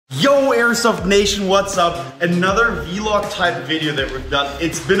Yo Airsoft Nation, what's up? Another vlog type video that we've done.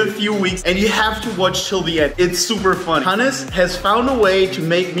 It's been a few weeks and you have to watch till the end. It's super fun. Hannes has found a way to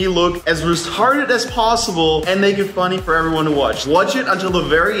make me look as retarded as possible and make it funny for everyone to watch. Watch it until the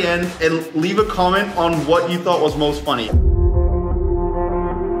very end and leave a comment on what you thought was most funny.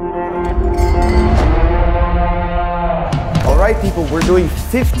 Alright people, we're doing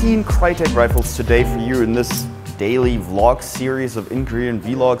 15 Krytac rifles today for you in this daily vlog series of ingredient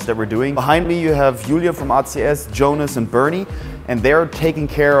vlogs that we're doing. Behind me you have Julian from ACS, Jonas and Bernie, and they're taking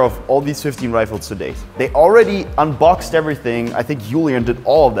care of all these 15 rifles today. They already unboxed everything. I think Julian did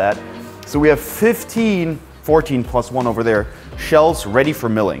all of that. So we have 14 plus one over there, shells ready for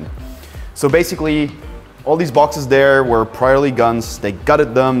milling. So basically, all these boxes there were priorly guns. They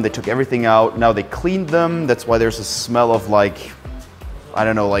gutted them, they took everything out. Now they cleaned them. That's why there's a smell of like, I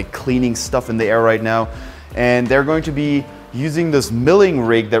don't know, like cleaning stuff in the air right now. And they're going to be using this milling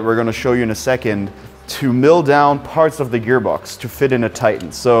rig that we're going to show you in a second to mill down parts of the gearbox to fit in a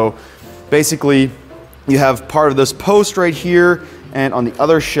Titan. So basically you have part of this post right here, and on the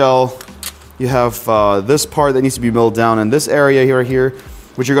other shell you have this part that needs to be milled down in this area right here,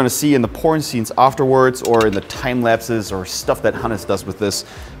 which you're going to see in the porn scenes afterwards or in the time lapses or stuff that Hannes does with this.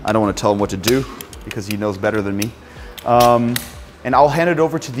 I don't want to tell him what to do because he knows better than me. And I'll hand it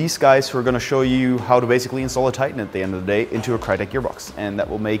over to these guys who are going to show you how to basically install a Titan at the end of the day into a Krytac gearbox, and that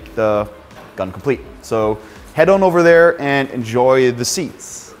will make the gun complete. So head on over there and enjoy the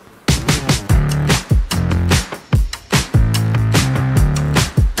seats.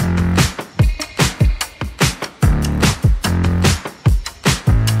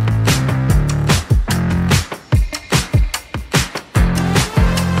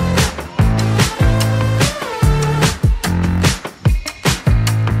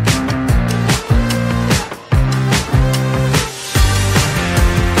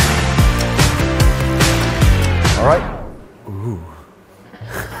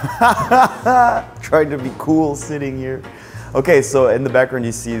 Trying to be cool sitting here. Okay, so in the background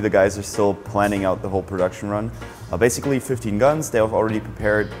you see the guys are still planning out the whole production run. Basically 15 guns, they have already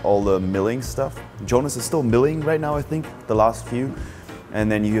prepared all the milling stuff. Jonas is still milling right now, I think, the last few.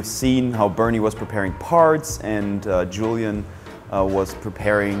 And then you have seen how Bernie was preparing parts, and Julian was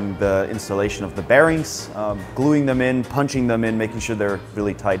preparing the installation of the bearings, gluing them in, punching them in, making sure they're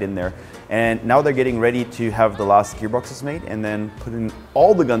really tight in there. And now they're getting ready to have the last gearboxes made and then putting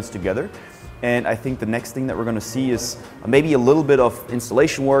all the guns together. And I think the next thing that we're going to see is maybe a little bit of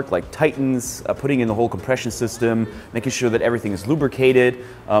installation work, like Titans, putting in the whole compression system, making sure that everything is lubricated.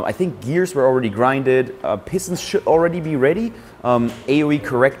 I think gears were already grinded. Pistons should already be ready, AOE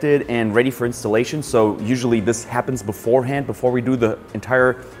corrected and ready for installation. So usually this happens beforehand, before we do the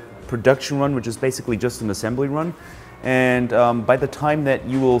entire production run, which is basically just an assembly run. And by the time that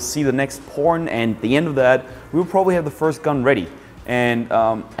you will see the next porn and the end of that, we will probably have the first gun ready. And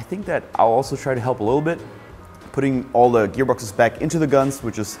I think that I'll also try to help a little bit, putting all the gearboxes back into the guns,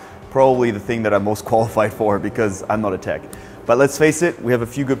 which is probably the thing that I'm most qualified for because I'm not a tech. But let's face it, we have a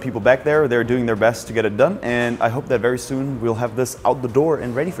few good people back there. They're doing their best to get it done. And I hope that very soon we'll have this out the door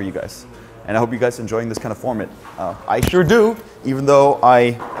and ready for you guys. And I hope you guys are enjoying this kind of format. I sure do, even though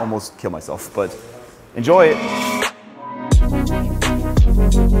I almost kill myself. But enjoy it.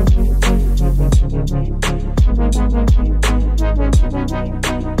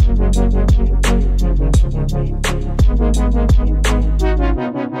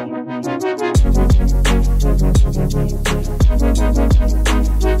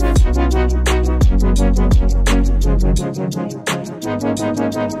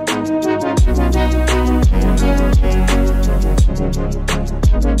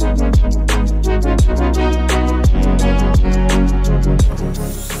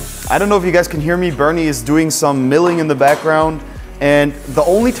 I don't know if you guys can hear me. Bernie is doing some milling in the background, and the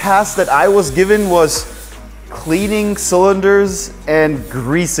only task that I was given was cleaning cylinders and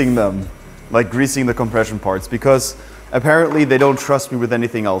greasing them, like greasing the compression parts, because apparently they don't trust me with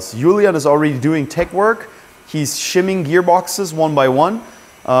anything else. Julian is already doing tech work. He's shimming gearboxes one by one.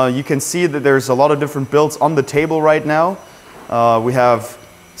 You can see that there's a lot of different builds on the table right now. We have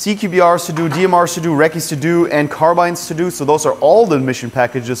CQBRs to do, DMRs to do, Recce's to do, and carbines to do. So those are all the mission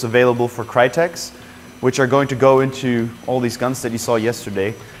packages available for Krytacs, which are going to go into all these guns that you saw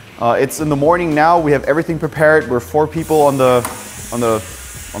yesterday. It's in the morning now. We have everything prepared. We're 4 people on the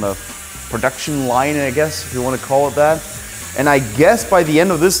production line, I guess, if you want to call it that. And I guess by the end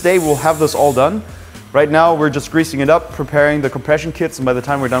of this day, we'll have this all done. Right now, we're just greasing it up, preparing the compression kits, and by the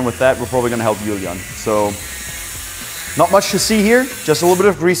time we're done with that, we're probably going to help Julian. So not much to see here, just a little bit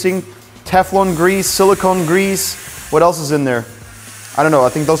of greasing, Teflon grease, silicone grease. What else is in there? I don't know, I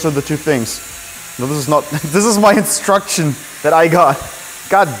think those are the two things. No, this is not, this is my instruction that I got.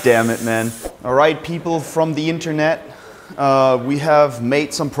 God damn it, man. All right, people from the internet, we have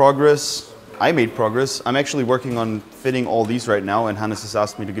made some progress. I made progress. I'm actually working on fitting all these right now, and Hannes has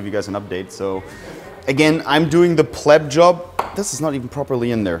asked me to give you guys an update. So again, I'm doing the pleb job. This is not even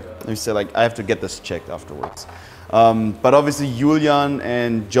properly in there. Let me say, like, I have to get this checked afterwards. But obviously Julian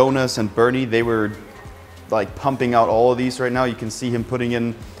and Jonas and Bernie, they were like pumping out all of these right now. You can see him putting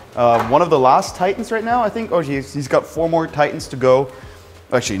in one of the last Titans right now, I think. Oh, he's got 4 more Titans to go.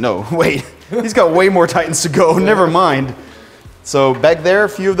 Actually, no, wait. He's got way more Titans to go, never mind. So back there, a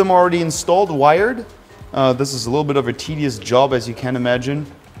few of them are already installed, wired. This is a little bit of a tedious job, as you can imagine.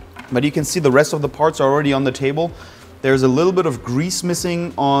 But you can see the rest of the parts are already on the table. There's a little bit of grease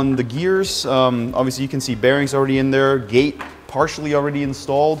missing on the gears. Obviously you can see bearings already in there, gate partially already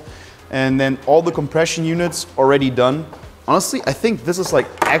installed, and then all the compression units already done. Honestly, I think this is like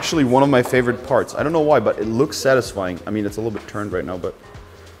actually one of my favorite parts. I don't know why, but it looks satisfying. I mean, it's a little bit turned right now, but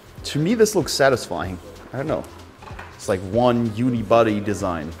to me this looks satisfying. I don't know. It's like one unibody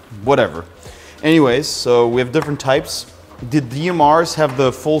design, whatever. Anyways, so we have different types. The DMRs have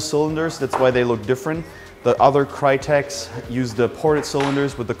the full cylinders, that's why they look different. The other Krytacs use the ported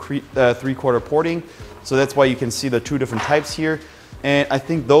cylinders with the 3/4 porting. So that's why you can see the 2 different types here. And I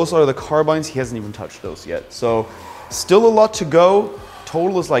think those are the carbines. He hasn't even touched those yet. So still a lot to go.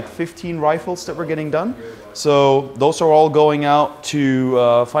 Total is like 15 rifles that we're getting done. So those are all going out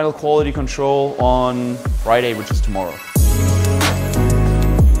to final quality control on Friday, which is tomorrow.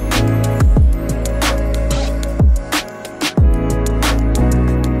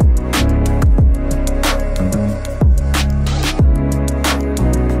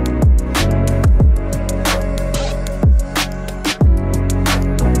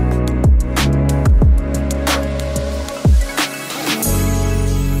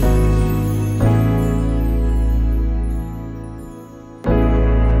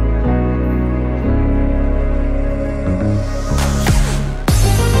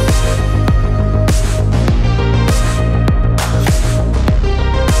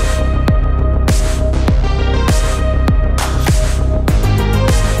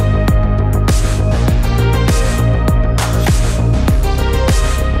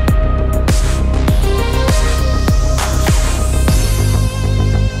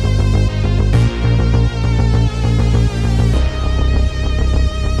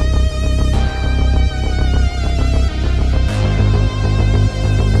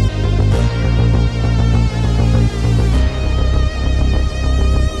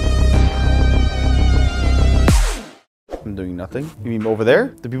 Nothing? You mean over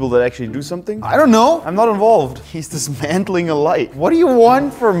there? The people that actually do something? I don't know. I'm not involved. He's dismantling a light. What do you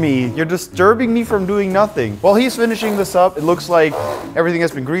want from me? You're disturbing me from doing nothing. While he's finishing this up, it looks like everything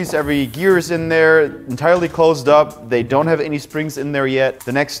has been greased. Every gear is in there, entirely closed up. They don't have any springs in there yet.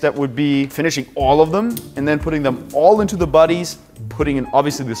 The next step would be finishing all of them and then putting them all into the bodies, putting in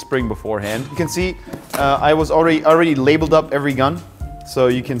obviously the spring beforehand. You can see I was already labeled up every gun. So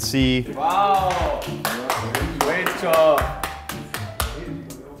you can see. Wow! Great job!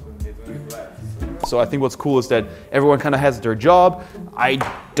 So I think what's cool is that everyone kind of has their job. I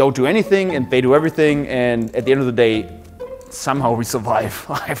don't do anything and they do everything, and at the end of the day, somehow we survive.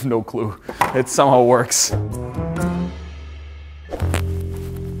 I have no clue. It somehow works.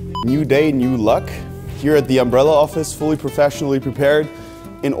 New day, new luck. Here at the Umbrella office, fully professionally prepared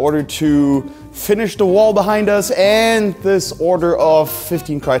in order to finish the wall behind us and this order of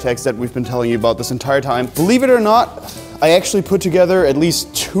 15 Krytacs that we've been telling you about this entire time. Believe it or not, I actually put together at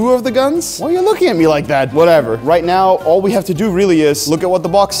least 2 of the guns. Why are you looking at me like that? Whatever. Right now, all we have to do really is look at what the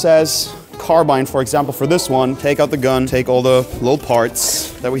box says. Carbine, for example, for this one, take out the gun, take all the little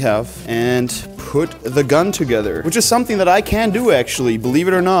parts that we have, and put the gun together, which is something that I can do actually, believe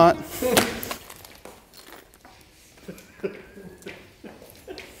it or not.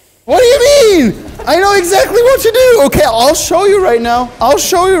 What do you mean? I know exactly what to do. Okay, I'll show you right now. I'll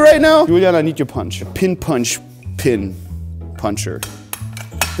show you right now. Julian, I need your punch. A pin punch, pin puncher.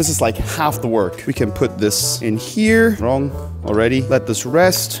 This is like half the work. We can put this in here. Wrong already. Let this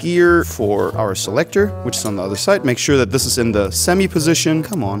rest. Gear for our selector, which is on the other side. Make sure that this is in the semi position.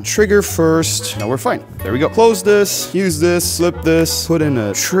 Come on, trigger first. Now we're fine. There we go. Close this, use this, flip this, put in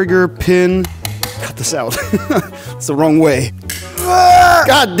a trigger pin. Cut this out. It's the wrong way.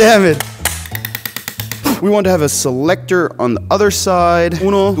 God damn it. We want to have a selector on the other side.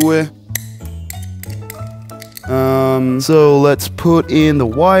 Uno, due. So let's put in the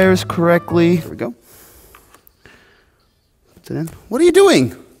wires correctly. There we go. Put it in. What are you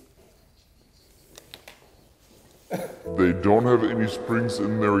doing? They don't have any springs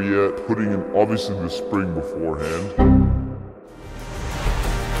in there yet, putting in obviously the spring beforehand.